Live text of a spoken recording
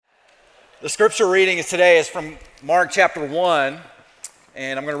The scripture reading today is from Mark chapter 1,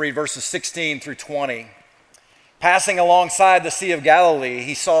 and I'm going to read verses 16 through 20. Passing alongside the Sea of Galilee,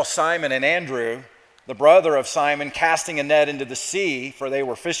 he saw Simon and Andrew, the brother of Simon, casting a net into the sea, for they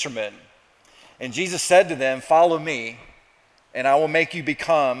were fishermen. And Jesus said to them, "Follow me, and I will make you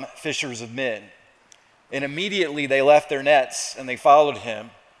become fishers of men." And immediately they left their nets, and they followed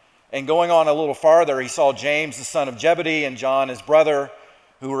him. And going on a little farther, he saw James, the son of Zebedee, and John, his brother,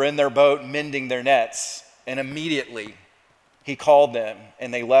 who were in their boat mending their nets. And immediately he called them,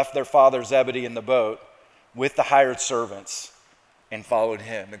 and they left their father Zebedee in the boat with the hired servants and followed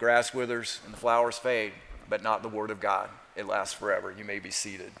him. The grass withers and the flowers fade, but not the word of God. It lasts forever. You may be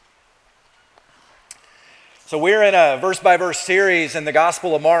seated. So we're in a verse-by-verse series in the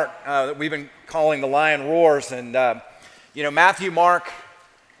Gospel of Mark that we've been calling The Lion Roars. And, Matthew, Mark,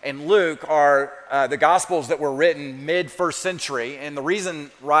 and Luke are the Gospels that were written mid-first century. And the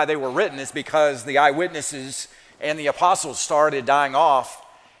reason why they were written is because the eyewitnesses and the apostles started dying off.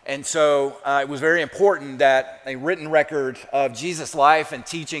 And so it was very important that a written record of Jesus' life and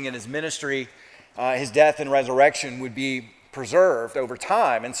teaching and his ministry, his death and resurrection would be preserved over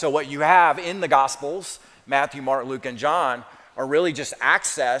time. And so what you have in the Gospels, Matthew, Mark, Luke, and John, are really just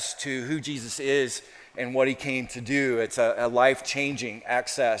access to who Jesus is and what he came to do. It's a life-changing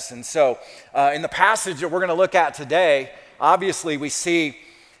access. And so in the passage that we're going to look at today, obviously we see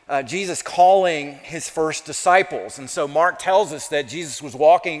Jesus calling his first disciples. And so Mark tells us that Jesus was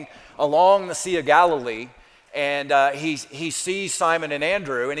walking along the Sea of Galilee, and he sees Simon and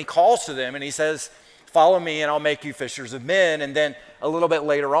Andrew, and he calls to them, and he says, "Follow me, and I'll make you fishers of men." And then a little bit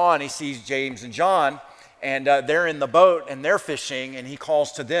later on, he sees James and John, and they're in the boat, and they're fishing, and he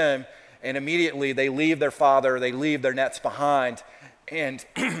calls to them. And immediately they leave their father, they leave their nets behind, and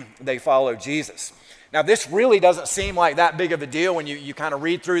they follow Jesus. Now, this really doesn't seem like that big of a deal when you kind of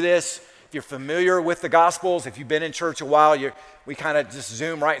read through this. If you're familiar with the Gospels, if you've been in church a while, we kind of just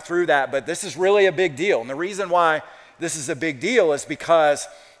zoom right through that. But this is really a big deal. And the reason why this is a big deal is because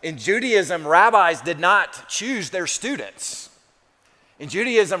in Judaism, rabbis did not choose their students. In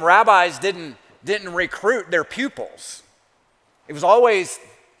Judaism, rabbis didn't recruit their pupils. It was always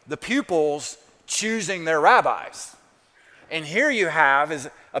the pupils choosing their rabbis. And here you have is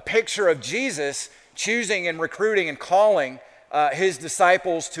a picture of Jesus choosing and recruiting and calling his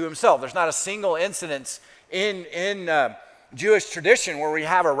disciples to himself. There's not a single incident in Jewish tradition where we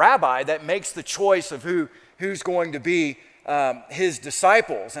have a rabbi that makes the choice of who's going to be his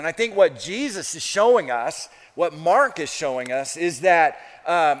disciples. And I think what Jesus is showing us, what Mark is showing us, is that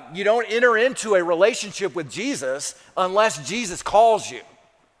you don't enter into a relationship with Jesus unless Jesus calls you.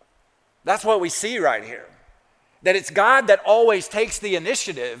 That's what we see right here. That it's God that always takes the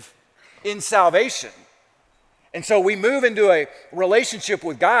initiative in salvation. And so we move into a relationship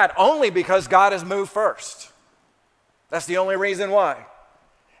with God only because God has moved first. That's the only reason why.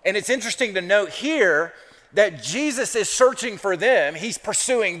 And it's interesting to note here that Jesus is searching for them. He's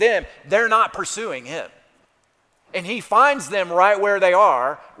pursuing them. They're not pursuing him. And he finds them right where they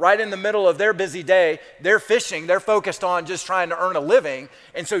are, right in the middle of their busy day. They're fishing. They're focused on just trying to earn a living.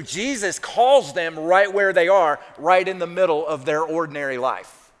 And so Jesus calls them right where they are, right in the middle of their ordinary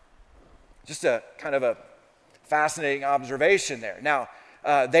life. Just a kind of a fascinating observation there. Now,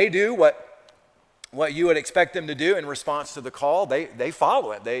 they do what you would expect them to do in response to the call. They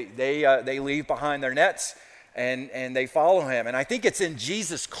follow it. They leave behind their nets and they follow him. And I think it's in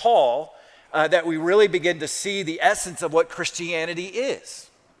Jesus' call that we really begin to see the essence of what Christianity is.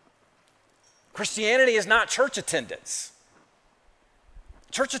 Christianity is not church attendance.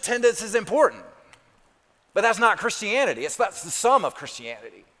 Church attendance is important, but that's not Christianity. That's the sum of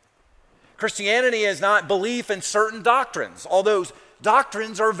Christianity. Christianity is not belief in certain doctrines, although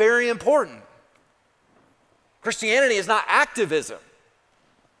doctrines are very important. Christianity is not activism.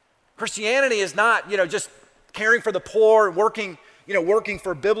 Christianity is not, just caring for the poor and working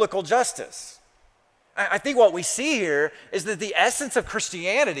for biblical justice. I think what we see here is that the essence of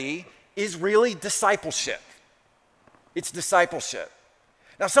Christianity is really discipleship. It's discipleship.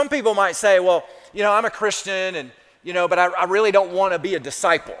 Now, some people might say, well, I'm a Christian and, but I really don't want to be a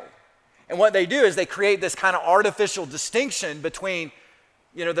disciple. And what they do is they create this kind of artificial distinction between,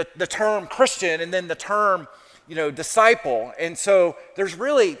 the term Christian and then the term, disciple. And so there's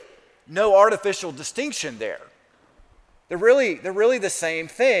really no artificial distinction there. They're really the same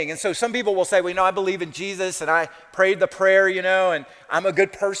thing. And so some people will say, well, I believe in Jesus and I prayed the prayer, and I'm a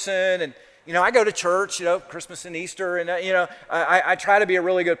good person and, I go to church, Christmas and Easter and, I try to be a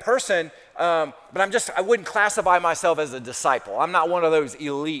really good person, but I wouldn't classify myself as a disciple. I'm not one of those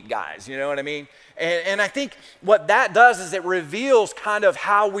elite guys, you know what I mean? And I think what that does is it reveals kind of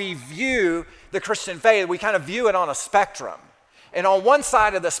how we view the Christian faith. We kind of view it on a spectrum. And on one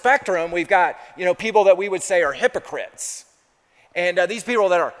side of the spectrum, we've got, people that we would say are hypocrites. And these people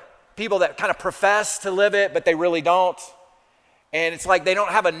that kind of profess to live it, but they really don't. And it's like they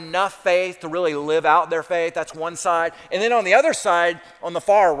don't have enough faith to really live out their faith. That's one side. And then on the other side, on the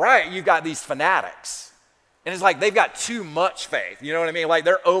far right, you've got these fanatics. And it's like they've got too much faith. You know what I mean? Like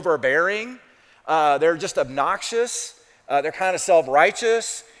they're overbearing. They're just obnoxious. They're kind of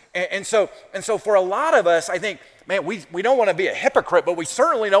self-righteous. And so for a lot of us, I think, man, we don't want to be a hypocrite, but we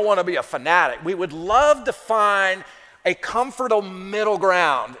certainly don't want to be a fanatic. We would love to find a comfortable middle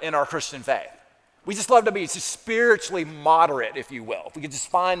ground in our Christian faith. We just love to be just spiritually moderate, if you will. If we could just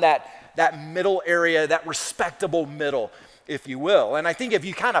find that middle area, that respectable middle, if you will. And I think if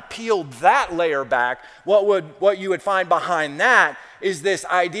you kind of peeled that layer back, what you would find behind that is this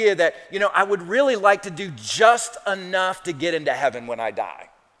idea that, I would really like to do just enough to get into heaven when I die.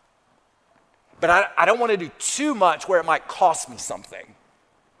 But I don't want to do too much where it might cost me something.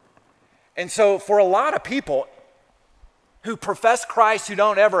 And so for a lot of people who profess Christ who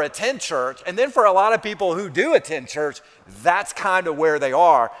don't ever attend church, and then for a lot of people who do attend church, that's kind of where they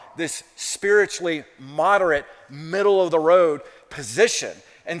are, this spiritually moderate, middle of the road position.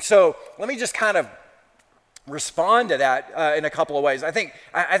 And so let me just kind of respond to that in a couple of ways. I think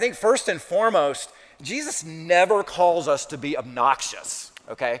first and foremost, Jesus never calls us to be obnoxious.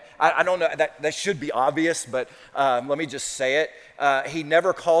 Okay, I don't know, that should be obvious, but let me just say it. He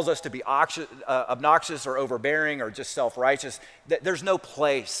never calls us to be obnoxious or overbearing or just self-righteous. There's no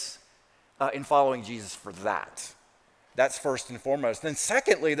place in following Jesus for that. That's first and foremost. Then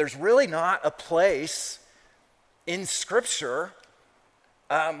secondly, there's really not a place in Scripture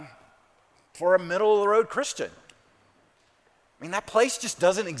for a middle-of-the-road Christian. I mean, that place just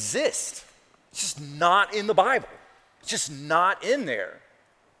doesn't exist. It's just not in the Bible. It's just not in there.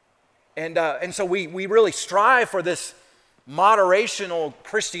 And so we really strive for this moderational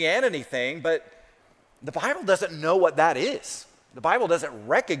Christianity thing, but the Bible doesn't know what that is. The Bible doesn't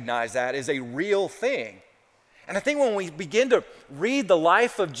recognize that as a real thing. And I think when we begin to read the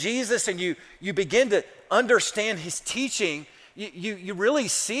life of Jesus and you begin to understand his teaching, you really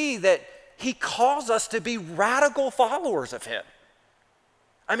see that he calls us to be radical followers of him.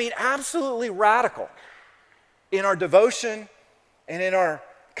 I mean, absolutely radical in our devotion and in our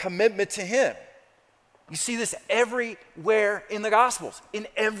commitment to him. You see this everywhere in the Gospels, in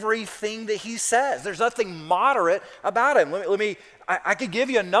everything that he says. There's nothing moderate about him. I could give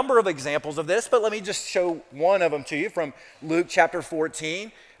you a number of examples of this, but let me just show one of them to you from Luke chapter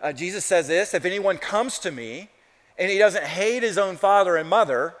 14. Jesus says this, if anyone comes to me and he doesn't hate his own father and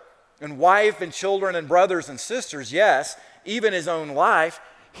mother and wife and children and brothers and sisters, yes, even his own life,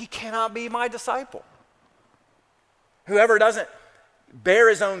 he cannot be my disciple. Whoever doesn't bear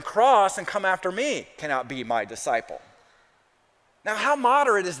his own cross and come after me cannot be my disciple. Now, how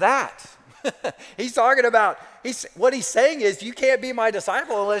moderate is that? He's talking about, what he's saying is you can't be my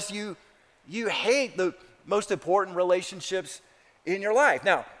disciple unless you hate the most important relationships in your life.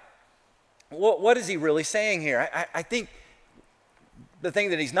 Now, what is he really saying here? I think the thing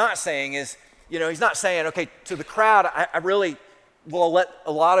that he's not saying is, he's not saying, okay, to the crowd, I really will let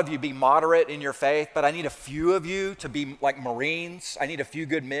a lot of you be moderate in your faith, but I need a few of you to be like Marines. I need a few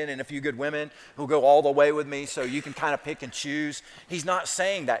good men and a few good women who'll go all the way with me so you can kind of pick and choose. He's not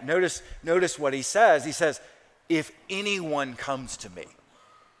saying that. Notice what he says. He says, if anyone comes to me.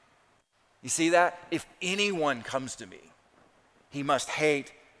 You see that? If anyone comes to me, he must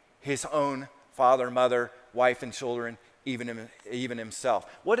hate his own father, mother, wife, and children, even himself.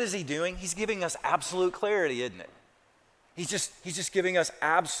 What is he doing? He's giving us absolute clarity, isn't it? He's just giving us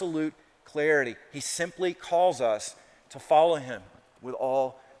absolute clarity. He simply calls us to follow him with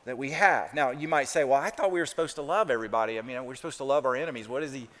all that we have. Now, you might say, well, I thought we were supposed to love everybody. I mean, we're supposed to love our enemies.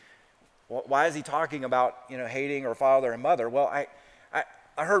 Why is he talking about, hating our father and mother? Well, I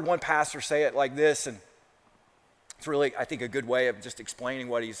heard one pastor say it like this, and it's really, I think, a good way of just explaining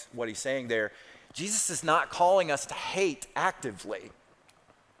what he's saying there. Jesus is not calling us to hate actively.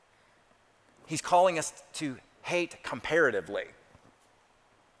 He's calling us to hate comparatively.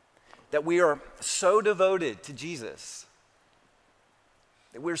 That we are so devoted to Jesus,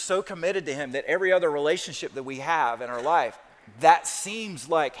 that we're so committed to him that every other relationship that we have in our life, that seems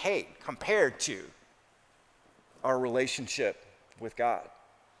like hate compared to our relationship with God.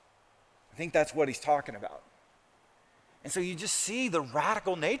 I think that's what he's talking about. And so you just see the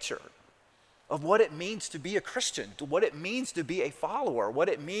radical nature of what it means to be a Christian, to what it means to be a follower, what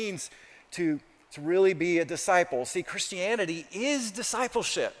it means to really be a disciple. See, Christianity is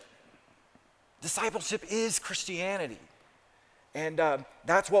discipleship. Discipleship is Christianity. And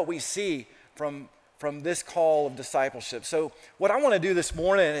that's what we see from this call of discipleship. So what I want to do this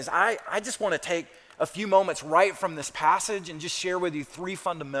morning is I just want to take a few moments right from this passage and just share with you 3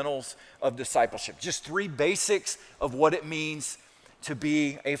 fundamentals of discipleship, just 3 basics of what it means to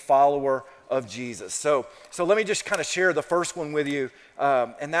be a follower of Jesus. So let me just kind of share the first one with you,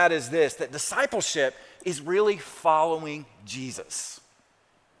 and that is this, that discipleship is really following Jesus.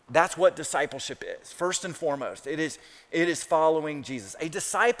 That's what discipleship is. First and foremost, it is following Jesus. A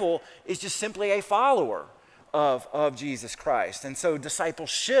disciple is just simply a follower of Jesus Christ. And so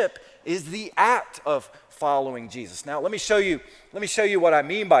discipleship is the act of following Jesus. Now, let me show you what I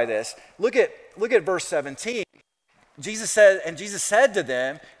mean by this. Look at verse 17. Jesus said to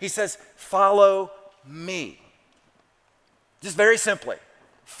them, he says, "Follow me." Just very simply,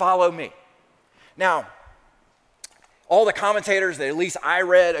 follow me. Now, all the commentators that at least I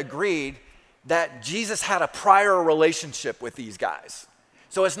read agreed that Jesus had a prior relationship with these guys.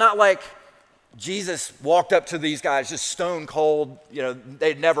 So it's not like Jesus walked up to these guys just stone cold,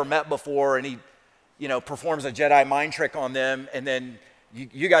 they'd never met before, and he, performs a Jedi mind trick on them, and then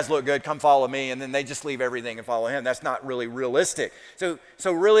you guys look good, come follow me, and then they just leave everything and follow him. That's not really realistic.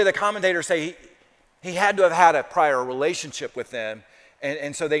 So really the commentators say he had to have had a prior relationship with them,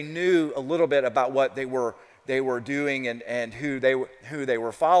 and so they knew a little bit about what they were doing and who they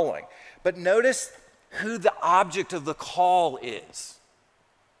were following. But notice who the object of the call is.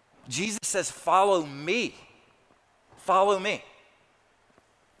 Jesus says, "Follow me. Follow me."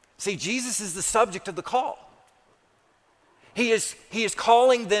 See, Jesus is the subject of the call. He is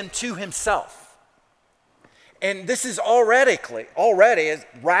calling them to himself. And this is already is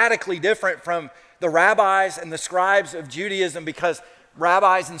radically different from the rabbis and the scribes of Judaism, because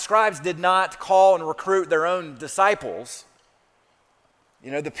rabbis and scribes did not call and recruit their own disciples.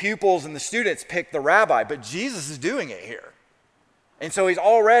 The pupils and the students picked the rabbi, but Jesus is doing it here. And so he's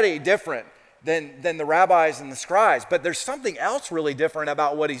already different than the rabbis and the scribes. But there's something else really different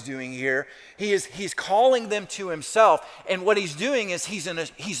about what he's doing here. He's calling them to himself, and what he's doing is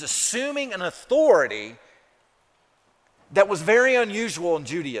he's assuming an authority that was very unusual in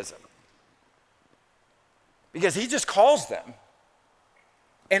Judaism. Because he just calls them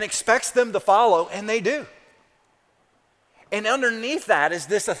and expects them to follow, and they do. And underneath that is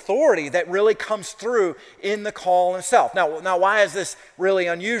this authority that really comes through in the call itself. Now, why is this really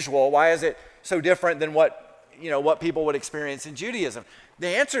unusual? Why is it so different than what people would experience in Judaism? The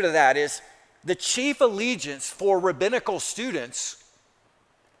answer to that is the chief allegiance for rabbinical students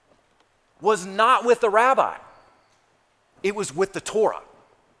was not with the rabbi. It was with the Torah,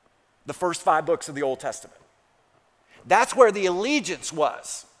 the first 5 books of the Old Testament. That's where the allegiance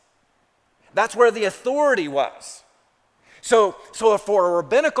was. That's where the authority was. So for a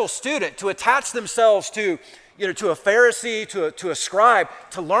rabbinical student to attach themselves to a Pharisee, to a scribe,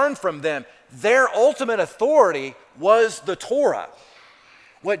 to learn from them, their ultimate authority was the Torah.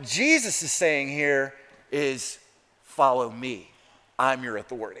 What Jesus is saying here is, follow me. I'm your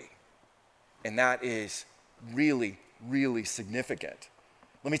authority. And that is really, really significant.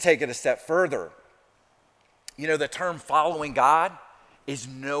 Let me take it a step further. The term following God is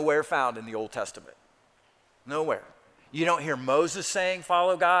nowhere found in the Old Testament. Nowhere. You don't hear Moses saying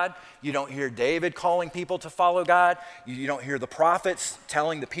follow God. You don't hear David calling people to follow God. You don't hear the prophets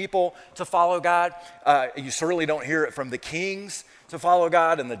telling the people to follow God. You certainly don't hear it from the kings to follow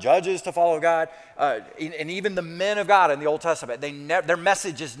God and the judges to follow God. And even the men of God in the Old Testament, their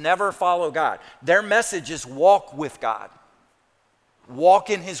message is never follow God. Their message is walk with God. Walk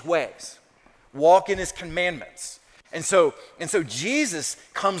in his ways. Walk in his commandments. And so Jesus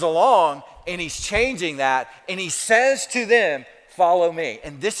comes along and he's changing that, and he says to them, follow me.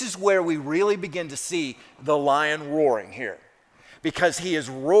 And this is where we really begin to see the lion roaring here, because he is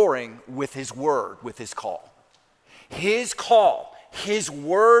roaring with his word, with his call. His call, his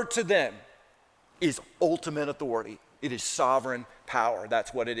word to them is ultimate authority. It is sovereign power.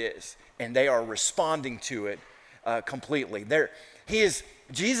 That's what it is. And they are responding to it completely.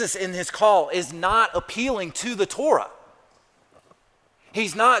 Jesus in his call is not appealing to the Torah.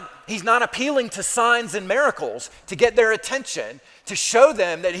 He's not appealing to signs and miracles to get their attention, to show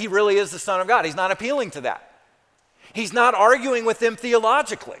them that he really is the Son of God. He's not appealing to that. He's not arguing with them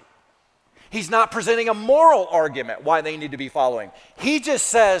theologically. He's not presenting a moral argument why they need to be following. He just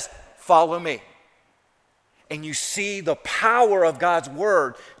says, follow me. And you see the power of God's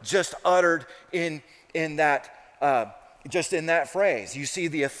word just uttered in that phrase. You see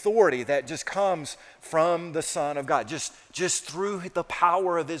the authority that just comes from the Son of God, just through the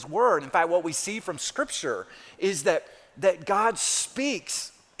power of his word. In fact, what we see from Scripture is that God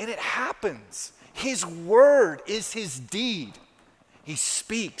speaks and it happens. His word is his deed. He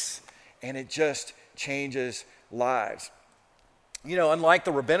speaks, and it just changes lives. You know, unlike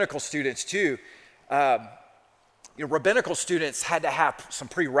the rabbinical students too, rabbinical students had to have some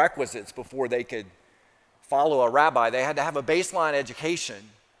prerequisites before they could follow a rabbi. They had to have a baseline education.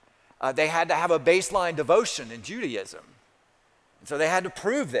 They had to have a baseline devotion in Judaism. And so they had to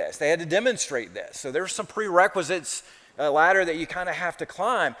prove this. They had to demonstrate this. So there's some prerequisites, a ladder that you kind of have to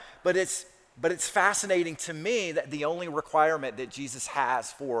climb. But it's fascinating to me that the only requirement that Jesus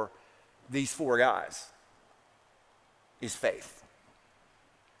has for these four guys is faith.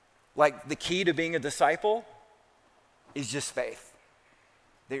 Like the key to being a disciple is just faith.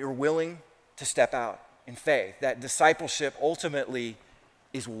 That you're willing to step out in faith. That discipleship ultimately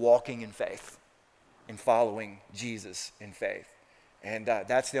is walking in faith and following Jesus in faith. And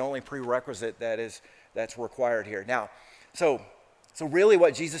that's the only prerequisite that's required here. Now, so really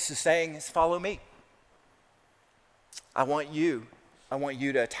what Jesus is saying is follow me. I want you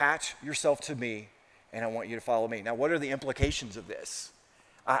to attach yourself to me, and I want you to follow me. Now, what are the implications of this?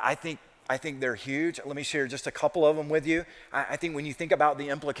 I think they're huge. Let me share just a couple of them with you. I think when you think about the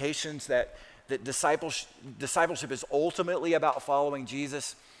implications that discipleship is ultimately about following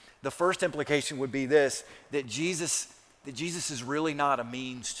Jesus, the first implication would be this, that Jesus is really not a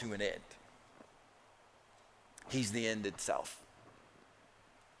means to an end. He's the end itself.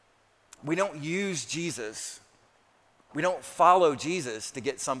 We don't use Jesus, we don't follow Jesus to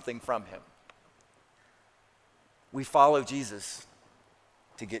get something from him. We follow Jesus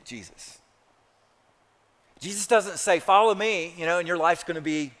to get Jesus. Jesus doesn't say, follow me, and your life's going to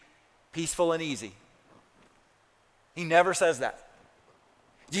be peaceful and easy. He never says that.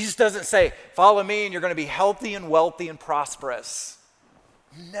 Jesus doesn't say, follow me and you're going to be healthy and wealthy and prosperous.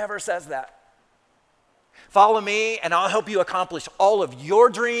 He never says that. Follow me and I'll help you accomplish all of your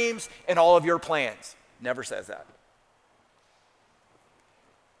dreams and all of your plans. Never says that.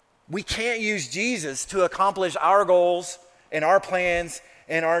 We can't use Jesus to accomplish our goals and our plans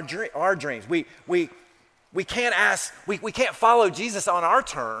and our dreams. We can't follow Jesus on our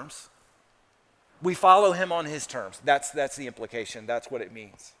terms. We follow him on his terms. That's the implication. That's what it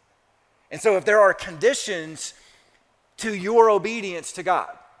means. And so if there are conditions to your obedience to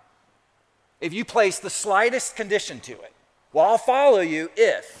God, if you place the slightest condition to it, well, I'll follow you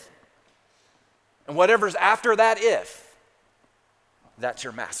if, and whatever's after that if, that's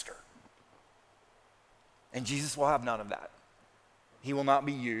your master. And Jesus will have none of that. He will not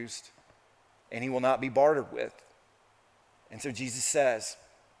be used, and he will not be bartered with. And so Jesus says,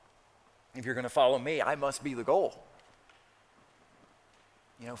 if you're going to follow me, I must be the goal.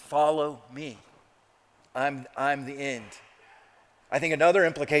 Follow me. I'm the end. I think another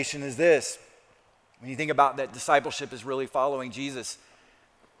implication is this. When you think about that discipleship is really following Jesus,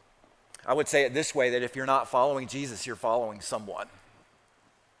 I would say it this way, that if you're not following Jesus, you're following someone.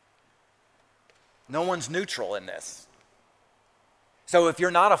 No one's neutral in this. So if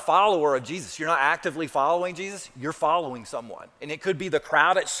you're not a follower of Jesus, you're not actively following Jesus, you're following someone. And it could be the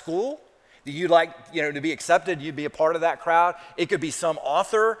crowd at school that you'd like, to be accepted, you'd be a part of that crowd. It could be some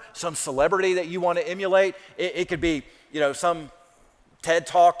author, some celebrity that you want to emulate. It could be, some TED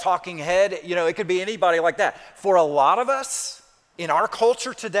Talk talking head. It could be anybody like that. For a lot of us in our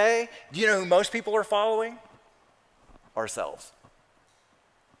culture today, do you know who most people are following? Ourselves.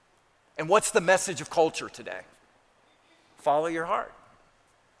 And what's the message of culture today? Follow your heart,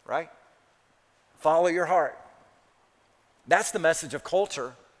 right? Follow your heart. That's the message of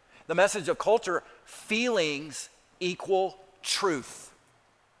culture. The message of culture, feelings equal truth.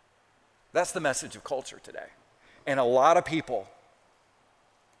 That's the message of culture today. And a lot of people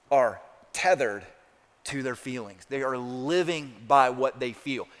are tethered to their feelings. They are living by what they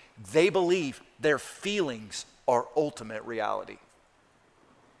feel. They believe their feelings are ultimate reality.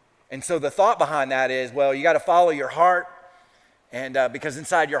 And so the thought behind that is, well, you got to follow your heart, and because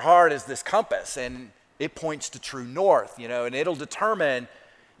inside your heart is this compass, and it points to true north, and it'll determine,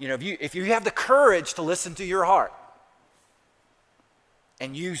 if you have the courage to listen to your heart,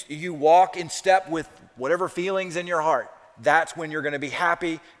 and you walk in step with whatever feelings in your heart, that's when you're going to be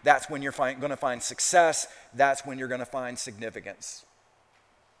happy. That's when you're going to find success. That's when you're going to find significance.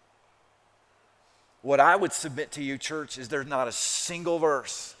 What I would submit to you, church, is there's not a single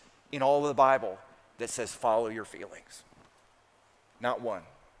verse in all of the Bible that says follow your feelings. Not one.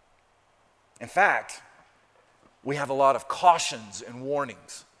 In fact, we have a lot of cautions and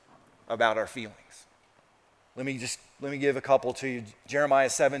warnings about our feelings. Let me give a couple to you. Jeremiah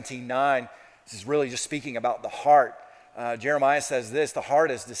 17:9. This is really just speaking about the heart. Jeremiah says this: the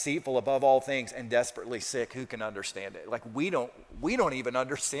heart is deceitful above all things and desperately sick. Who can understand it? Like we don't even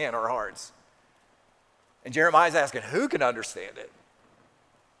understand our hearts. And Jeremiah's asking, who can understand it?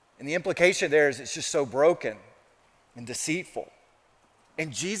 And the implication there is it's just so broken and deceitful.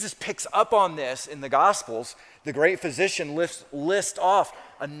 And Jesus picks up on this in the Gospels. The great physician lists off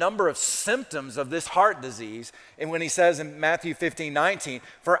a number of symptoms of this heart disease. And when he says in Matthew 15:19,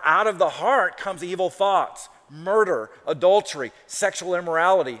 for out of the heart comes evil thoughts, murder, adultery, sexual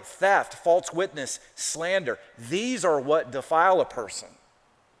immorality, theft, false witness, slander. These are what defile a person.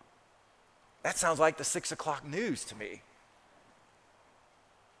 That sounds like the 6 o'clock news to me.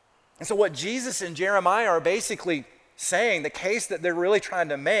 And so what Jesus and Jeremiah are basically saying, the case that they're really trying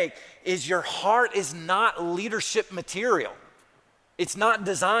to make, is your heart is not leadership material. It's not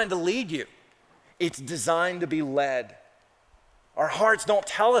designed to lead you. It's designed to be led. Our hearts don't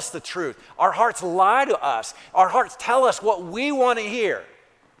tell us the truth. Our hearts lie to us. Our hearts tell us what we want to hear.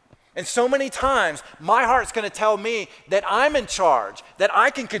 And so many times, my heart's going to tell me that I'm in charge, that I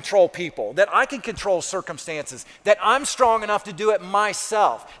can control people, that I can control circumstances, that I'm strong enough to do it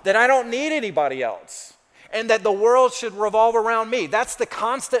myself, that I don't need anybody else, and that the world should revolve around me. That's the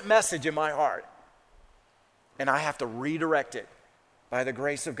constant message in my heart. And I have to redirect it by the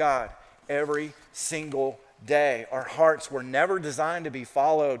grace of God every single day. Our hearts were never designed to be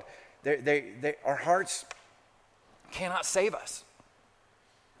followed. Our hearts cannot save us.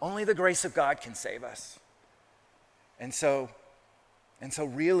 Only the grace of God can save us. And so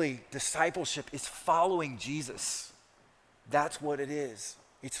really, discipleship is following Jesus. That's what it is.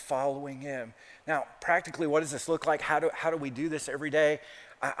 It's following him. Now, practically, what does this look like? How do we do this every day?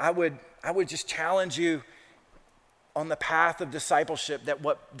 I would just challenge you on the path of discipleship, that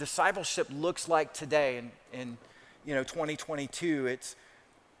what discipleship looks like today in 2022, it's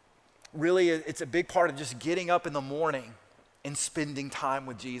a big part of just getting up in the morning and spending time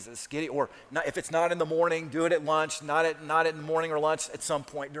with Jesus. If it's not in the morning, do it at lunch, not in the morning or lunch, at some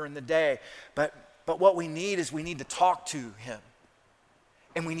point during the day. But what we need is we need to talk to him.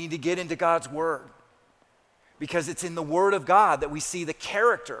 And we need to get into God's word. Because it's in the word of God that we see the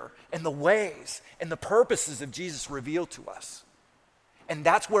character and the ways and the purposes of Jesus revealed to us. And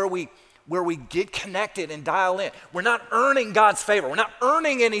that's where we get connected and dial in. We're not earning God's favor. We're not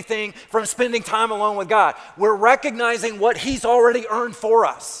earning anything from spending time alone with God. We're recognizing what he's already earned for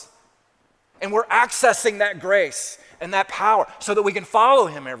us. And we're accessing that grace and that power so that we can follow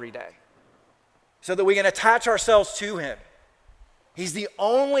him every day. So that we can attach ourselves to him. He's the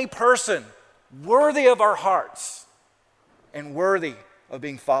only person worthy of our hearts and worthy of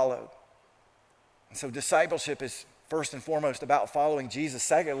being followed. And so discipleship is first and foremost about following Jesus.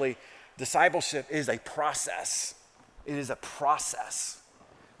 Secondly, discipleship is a process. It is a process.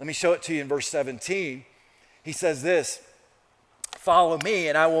 Let me show it to you in verse 17. He says this: follow me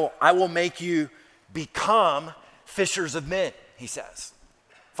and I will make you become fishers of men, he says.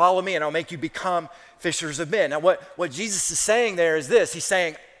 Follow me and I'll make you become fishers of men. Now what Jesus is saying there is this. He's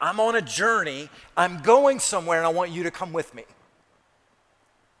saying, I'm on a journey, I'm going somewhere, and I want you to come with me.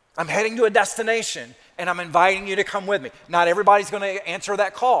 I'm heading to a destination, and I'm inviting you to come with me. Not everybody's going to answer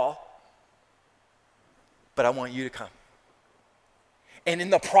that call, but I want you to come. And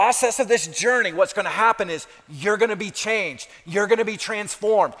in the process of this journey, what's going to happen is you're going to be changed. You're going to be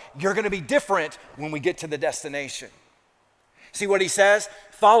transformed. You're going to be different when we get to the destination. See what he says?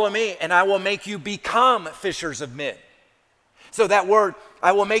 Follow me and I will make you become fishers of men. So that word,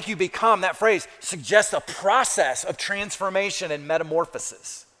 I will make you become, that phrase suggests a process of transformation and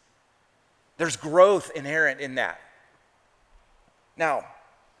metamorphosis. There's growth inherent in that. Now,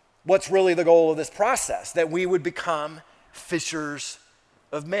 what's really the goal of this process? That we would become fishers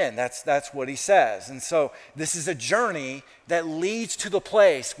of men. That's what he says. And so this is a journey that leads to the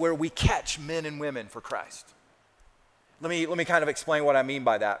place where we catch men and women for Christ. Let me kind of explain what I mean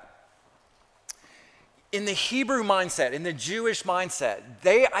by that. In the Hebrew mindset, in the Jewish mindset,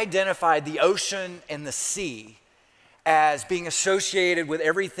 they identified the ocean and the sea as being associated with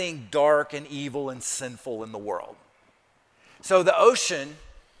everything dark and evil and sinful in the world. So the ocean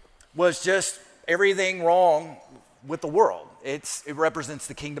was just everything wrong with the world. It represents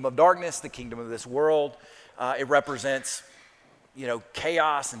the kingdom of darkness, the kingdom of this world. It represents,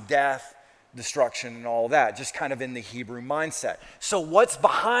 chaos and death, destruction and all that, just kind of in the Hebrew mindset. So what's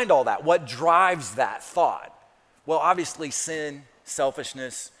behind all that? What drives that thought? Well, obviously sin,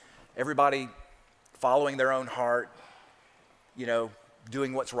 selfishness, everybody following their own heart,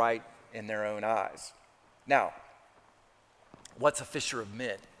 doing what's right in their own eyes. Now, what's a fisher of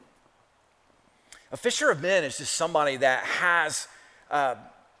men? A fisher of men is just somebody that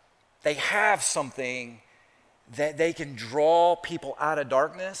they have something that they can draw people out of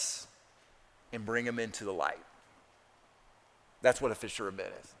darkness and bring them into the light. That's what a fisher of men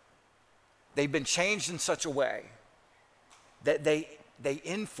is. They've been changed in such a way that they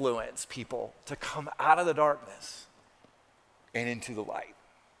influence people to come out of the darkness and into the light.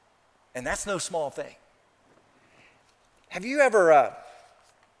 And that's no small thing. Have you ever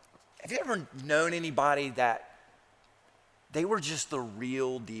known anybody that they were just the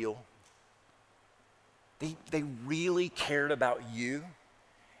real deal? They really cared about you,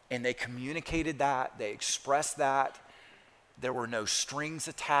 and they communicated that, they expressed that. There were no strings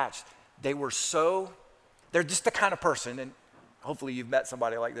attached. They're just the kind of person, and hopefully you've met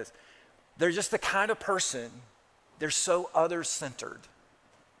somebody like this. They're just the kind of person, they're so other-centered.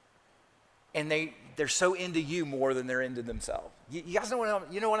 And they're so into you more than they're into themselves. You guys know what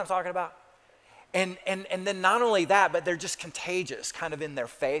I'm talking about? And then not only that, but they're just contagious, kind of in their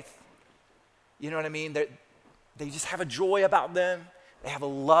faith. You know what I mean? They just have a joy about them. They have a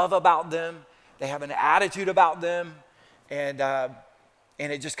love about them. They have an attitude about them. And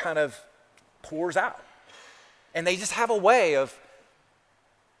it just kind of pours out. And they just have a way of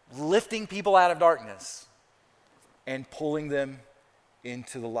lifting people out of darkness and pulling them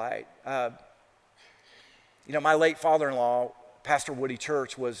into the light. My late father-in-law, Pastor Woody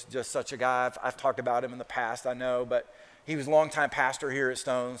Church, was just such a guy. I've talked about him in the past, I know, but he was a longtime pastor here at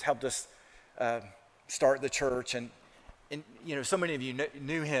Stones, helped us start the church, and so many of you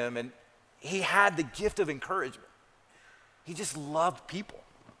knew him, and he had the gift of encouragement. He just loved people.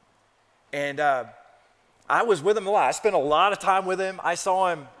 And I was with him a lot. I spent a lot of time with him. I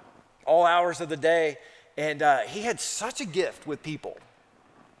saw him all hours of the day, and he had such a gift with people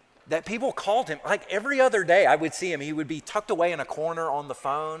that people called him. Like every other day I would see him, he would be tucked away in a corner on the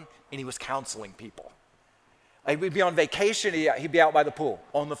phone, and he was counseling people. Like we'd be on vacation, he'd be out by the pool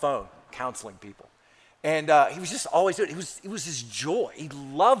on the phone counseling people. And he was just always doing it. It was his joy. He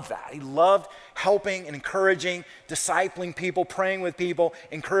loved that. He loved helping and encouraging, discipling people, praying with people,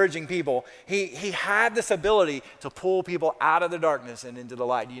 encouraging people. He had this ability to pull people out of the darkness and into the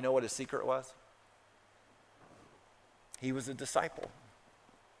light. Do you know what his secret was? He was a disciple.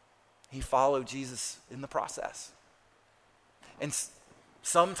 He followed Jesus in the process. And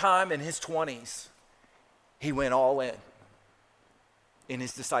sometime in his 20s, he went all in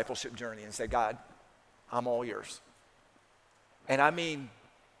his discipleship journey and said, God, I'm all yours. And I mean,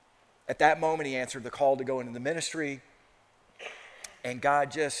 at that moment, he answered the call to go into the ministry, and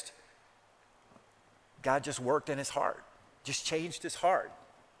God just worked in his heart, just changed his heart,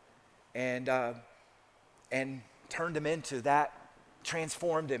 and turned him into that,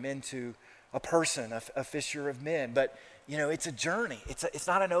 transformed him into a person, a fisher of men. But it's a journey. It's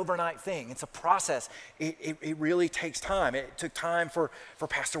not an overnight thing. It's a process. It really takes time. It took time for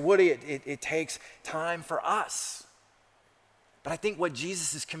Pastor Woody. It takes time for us. But I think what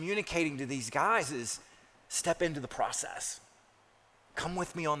Jesus is communicating to these guys is step into the process. Come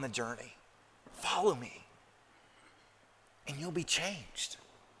with me on the journey. Follow me. And you'll be changed.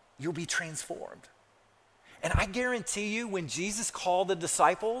 You'll be transformed. And I guarantee you, when Jesus called the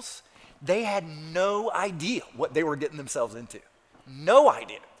disciples, they had no idea what they were getting themselves into. No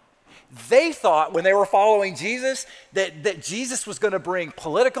idea. They thought when they were following Jesus that Jesus was going to bring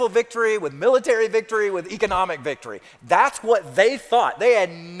political victory with military victory with economic victory. That's what they thought. They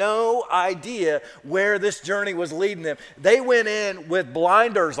had no idea where this journey was leading them. They went in with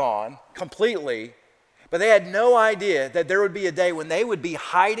blinders on completely, but they had no idea that there would be a day when they would be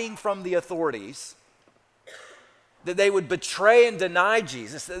hiding from the authorities, that they would betray and deny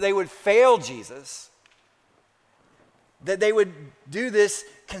Jesus, that they would fail Jesus, that they would do this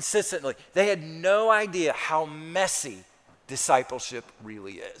consistently. They had no idea how messy discipleship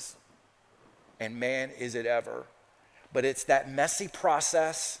really is. And man, is it ever. But it's that messy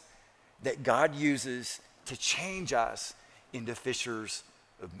process that God uses to change us into fishers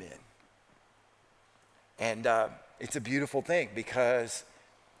of men. And it's a beautiful thing because,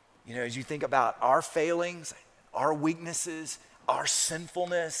 as you think about our failings, our weaknesses, our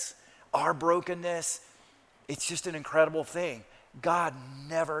sinfulness, our brokenness, it's just an incredible thing. God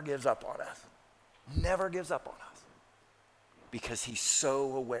never gives up on us. Never gives up on us. Because he's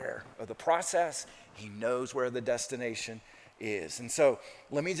so aware of the process. He knows where the destination is. And so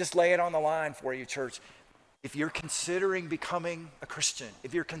let me just lay it on the line for you, church. If you're considering becoming a Christian,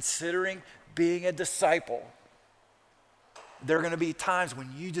 if you're considering being a disciple, there are going to be times when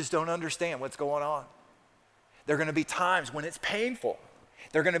you just don't understand what's going on. There are going to be times when it's painful.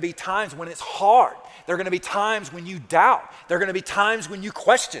 There are going to be times when it's hard. There are going to be times when you doubt. There are going to be times when you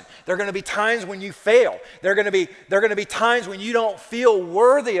question. There are going to be times when you fail. There are going to be times when you don't feel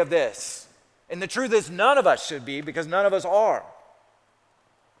worthy of this. And the truth is, none of us should be, because none of us are.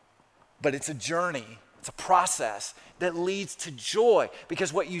 But it's a journey, it's a process that leads to joy,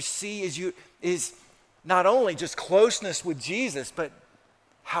 because what you see is not only just closeness with Jesus, but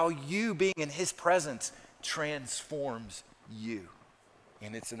how you being in his presence transforms you.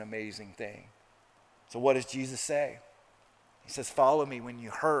 And it's an amazing thing. So what does Jesus say? He says, follow me when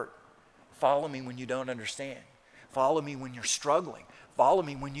you hurt. Follow me when you don't understand. Follow me when you're struggling. Follow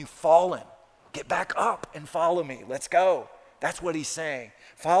me when you've fallen. Get back up and follow me. Let's go. That's what he's saying.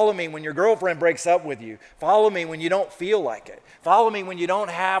 Follow me when your girlfriend breaks up with you. Follow me when you don't feel like it. Follow me when you don't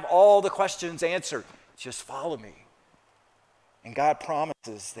have all the questions answered. Just follow me. And God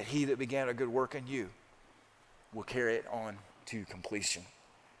promises that he that began a good work in you will carry it on to completion.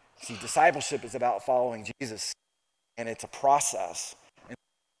 See, discipleship is about following Jesus, and it's a process.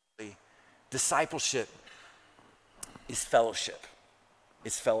 And discipleship is fellowship.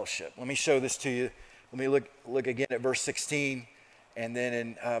 It's fellowship. Let me show this to you. Let me look again at verse 16, and then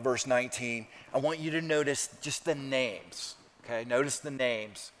in verse 19. I want you to notice just the names, okay? Notice the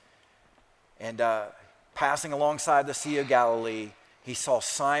names. And passing alongside the Sea of Galilee, he saw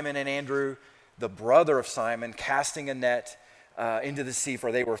Simon and Andrew, the brother of Simon, casting a net into the sea,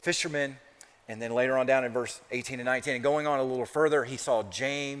 for they were fishermen. And then later on down in verse 18 and 19, and going on a little further, he saw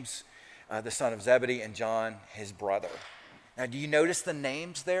James, the son of Zebedee, and John, his brother. Now, do you notice the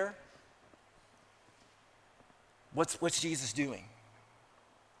names there? What's Jesus doing?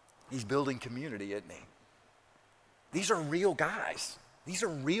 He's building community, isn't he? These are real guys. These are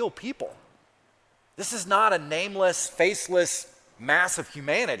real people. This is not a nameless, faceless mass of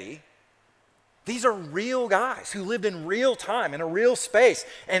humanity. These are real guys who lived in real time, in a real space.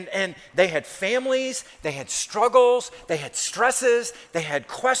 And they had families, they had struggles, they had stresses, they had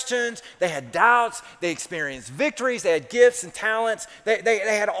questions, they had doubts, they experienced victories, they had gifts and talents. They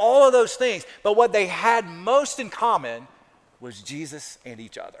had all of those things. But what they had most in common was Jesus and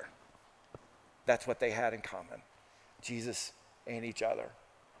each other. That's what they had in common, Jesus and each other.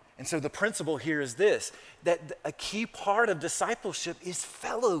 And so the principle here is this, that a key part of discipleship is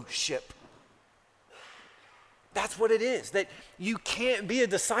fellowship. That's what it is, that you can't be a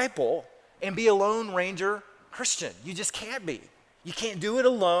disciple and be a Lone Ranger Christian. You just can't be. You can't do it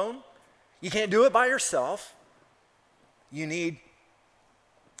alone. You can't do it by yourself. You need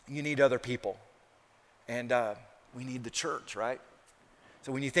other people. And we need the church, right?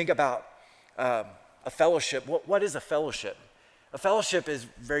 So when you think about a fellowship, what is a fellowship? A fellowship is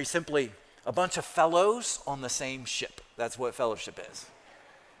very simply a bunch of fellows on the same ship. That's what fellowship is.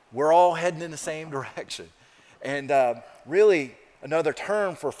 We're all heading in the same direction. And really, another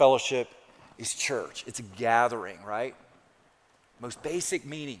term for fellowship is church. It's a gathering, right? Most basic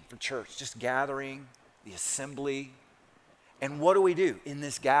meaning for church, just gathering, the assembly. And what do we do in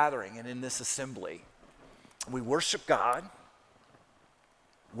this gathering and in this assembly? We worship God.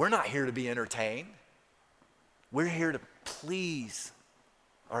 We're not here to be entertained. We're here to please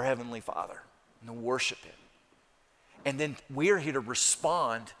our Heavenly Father and to worship Him. And then we're here to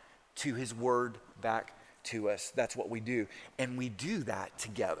respond to His word back to us. That's what we do. And we do that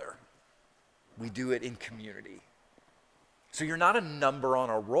together. We do it in community. So you're not a number on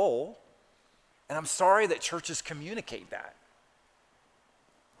a roll. And I'm sorry that churches communicate that.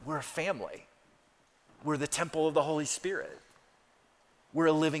 We're a family. We're the temple of the Holy Spirit. We're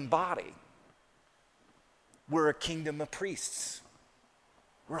a living body. We're a kingdom of priests.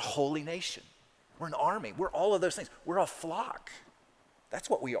 We're a holy nation. We're an army. We're all of those things. We're a flock. That's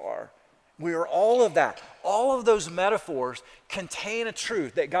what we are. We are all of that. All of those metaphors contain a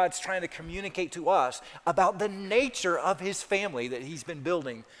truth that God's trying to communicate to us about the nature of His family that He's been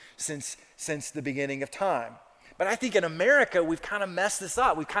building since the beginning of time. But I think in America, we've kind of messed this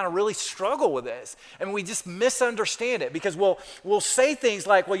up. We kind of really struggle with this. And we just misunderstand it because we'll say things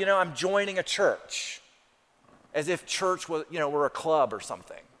like, well, I'm joining a church. As if church was, we're a club or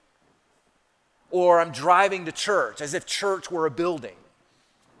something. Or I'm driving to church, as if church were a building.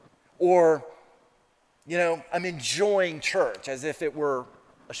 Or, I'm enjoying church as if it were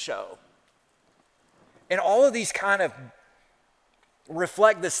a show. And all of these kind of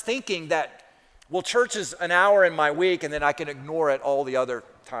reflect this thinking that, well, church is an hour in my week and then I can ignore it all the other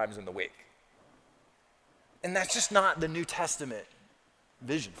times in the week. And that's just not the New Testament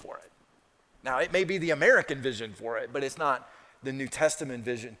vision for it. Now, it may be the American vision for it, but it's not the New Testament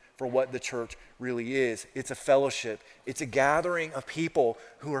vision for what the church really is. It's a fellowship. It's a gathering of people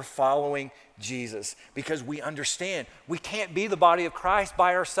who are following Jesus because we understand we can't be the body of Christ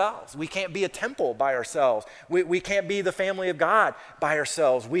by ourselves. We can't be a temple by ourselves. We can't be the family of God by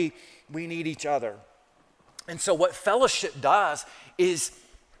ourselves. We need each other. And so what fellowship does is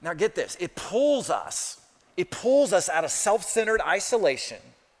Now get this, it pulls us out of self-centered isolation,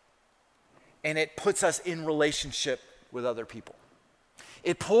 and it puts us in relationship with other people.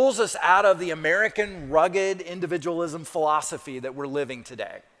 It pulls us out of the American rugged individualism philosophy that we're living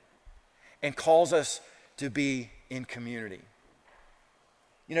today and calls us to be in community.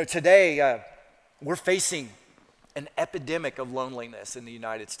 You know, today we're facing an epidemic of loneliness in the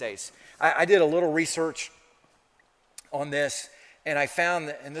United States. I did a little research on this, and I found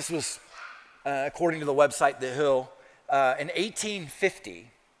that, and this was according to the website The Hill, in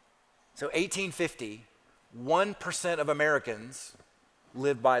 1850, 1% of Americans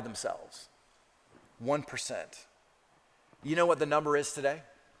lived by themselves. 1%. You know what the number is today?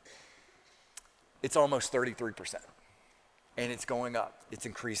 It's almost 33%. And it's going up. It's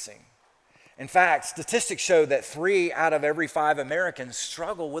increasing. In fact, statistics show that 3 out of every 5 Americans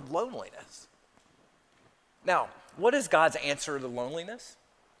struggle with loneliness. Now, what is God's answer to loneliness?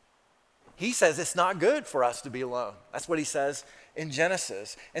 He says it's not good for us to be alone. That's what he says in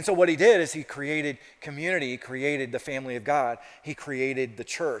Genesis. And so what he did is he created community. He created the family of God. He created the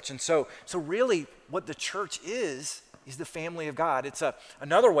church. And so really what the church is the family of God. It's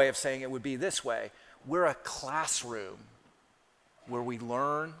another way of saying it would be this way. We're a classroom where we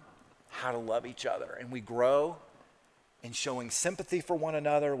learn how to love each other, and we grow in showing sympathy for one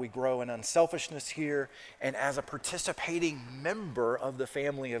another. We grow in unselfishness here. And as a participating member of the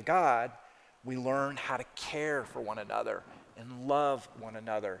family of God, we learn how to care for one another and love one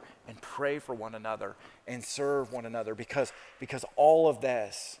another and pray for one another and serve one another because all of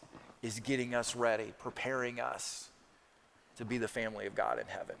this is getting us ready, preparing us to be the family of God in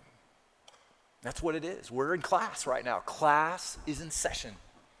heaven. That's what it is. We're in class right now. Class is in session.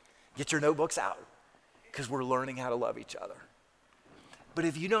 Get your notebooks out because we're learning how to love each other. But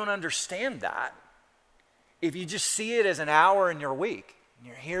if you don't understand that, if you just see it as an hour in your week, and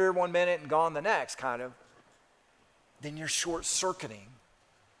you're here 1 minute and gone the next, kind of, then you're short-circuiting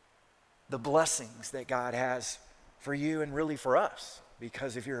the blessings that God has for you and really for us.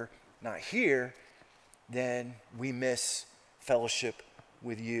 Because if you're not here, then we miss fellowship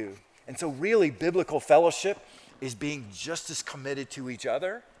with you. And so really, biblical fellowship is being just as committed to each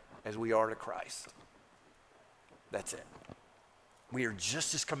other as we are to Christ. That's it. We are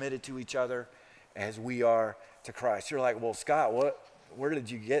just as committed to each other as we are to Christ. You're like, well, Scott, where did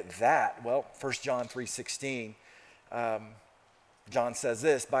you get that? Well, 1 John 3:16, John says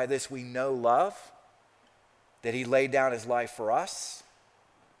this, by this we know love, that he laid down his life for us,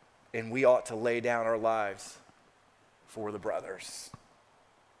 and we ought to lay down our lives for the brothers,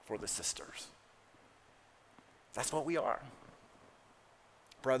 for the sisters. That's what we are,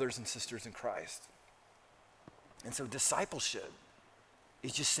 brothers and sisters in Christ. And so discipleship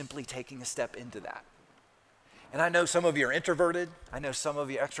is just simply taking a step into that. And I know some of you are introverted. I know some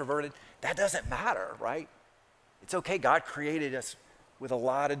of you are extroverted. That doesn't matter, right? It's okay. God created us with a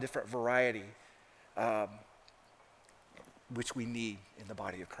lot of different variety, which we need in the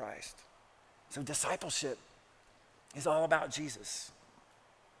body of Christ. So discipleship is all about Jesus.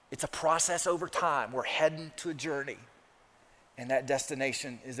 It's a process over time. We're heading to a journey, and that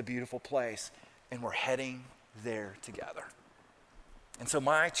destination is a beautiful place, and we're heading there together. And so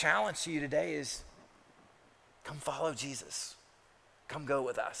my challenge to you today is come follow Jesus. Come go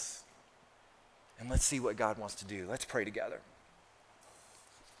with us. And let's see what God wants to do. Let's pray together.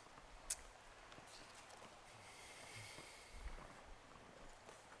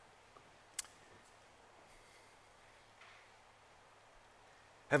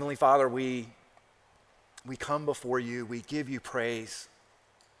 Heavenly Father, we come before you. We give you praise.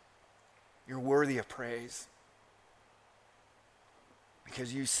 You're worthy of praise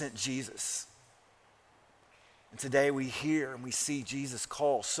because you sent Jesus. And today we hear and we see Jesus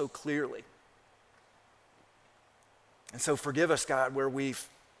call so clearly. And so forgive us, God, where we've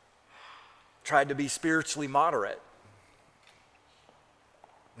tried to be spiritually moderate.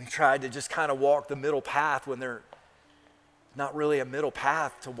 We tried to just kind of walk the middle path when there's not really a middle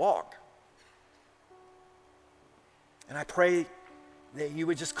path to walk. And I pray that you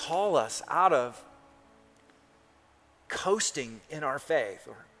would just call us out of coasting in our faith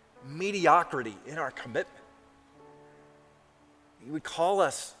or mediocrity in our commitment. You would call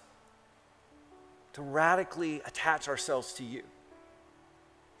us to radically attach ourselves to you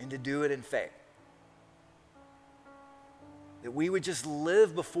and to do it in faith. That we would just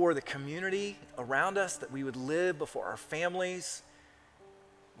live before the community around us, that we would live before our families,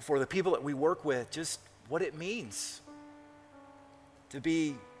 before the people that we work with, just what it means to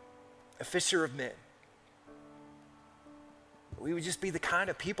be a fisher of men. We would just be the kind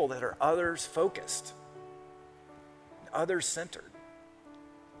of people that are others focused, others centered.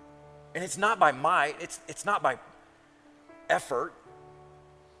 And it's not by might, it's not by effort,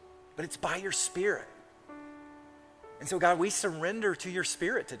 but it's by your Spirit. And so, God, we surrender to your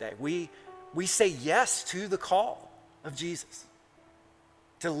Spirit today. We say yes to the call of Jesus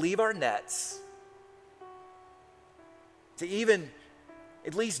to leave our nets, to even,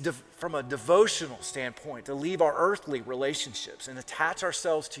 at least from a devotional standpoint, to leave our earthly relationships and attach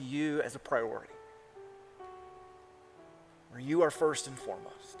ourselves to you as a priority, where you are first and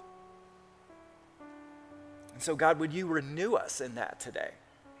foremost. And so, God, would you renew us in that today?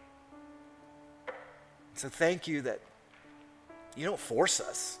 So thank you that you don't force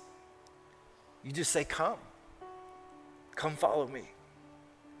us. You just say, come follow me.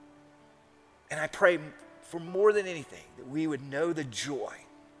 And I pray for more than anything that we would know the joy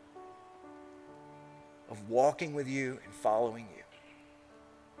of walking with you and following you.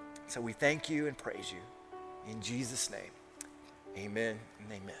 So we thank you and praise you. In Jesus' name, amen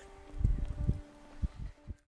and amen.